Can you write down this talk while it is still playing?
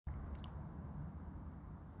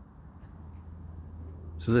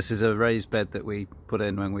So this is a raised bed that we put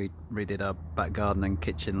in when we redid our back garden and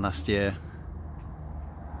kitchen last year.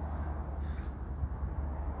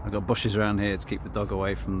 I've got bushes around here to keep the dog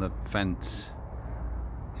away from the fence.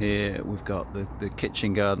 Here we've got the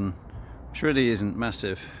kitchen garden, which really isn't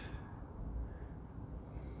massive,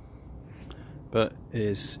 but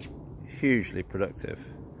is hugely productive.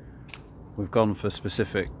 We've gone for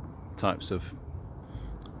specific types of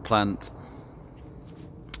plant.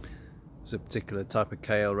 There's a particular type of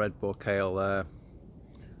kale, red bore kale there, a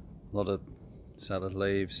lot of salad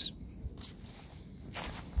leaves,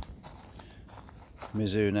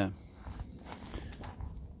 mizuna,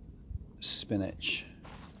 spinach,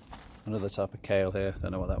 another type of kale here,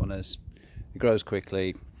 don't know what that one is. It grows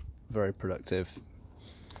quickly, very productive.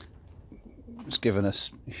 It's given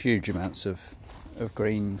us huge amounts of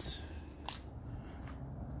greens.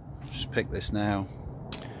 Just pick this now.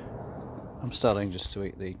 I'm starting just to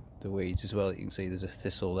eat the weeds as well. You can see there's a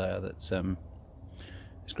thistle there that's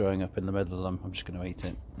is growing up in the middle of them. I'm just going to eat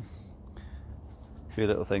it. A few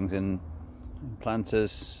little things in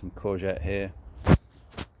planters, some courgette here,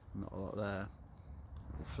 not a lot there,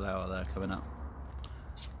 little flower there coming up.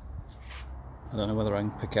 I don't know whether I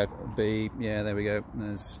can pick out a bee. Yeah, there we go.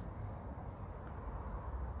 There's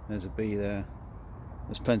a bee there.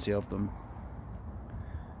 There's plenty of them.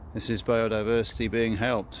 This is biodiversity being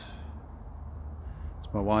helped.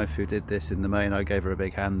 It's my wife who did this in the main. I gave her a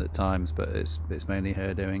big hand at times, but it's mainly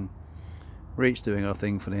her doing. We're each doing our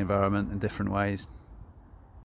thing for the environment in different ways.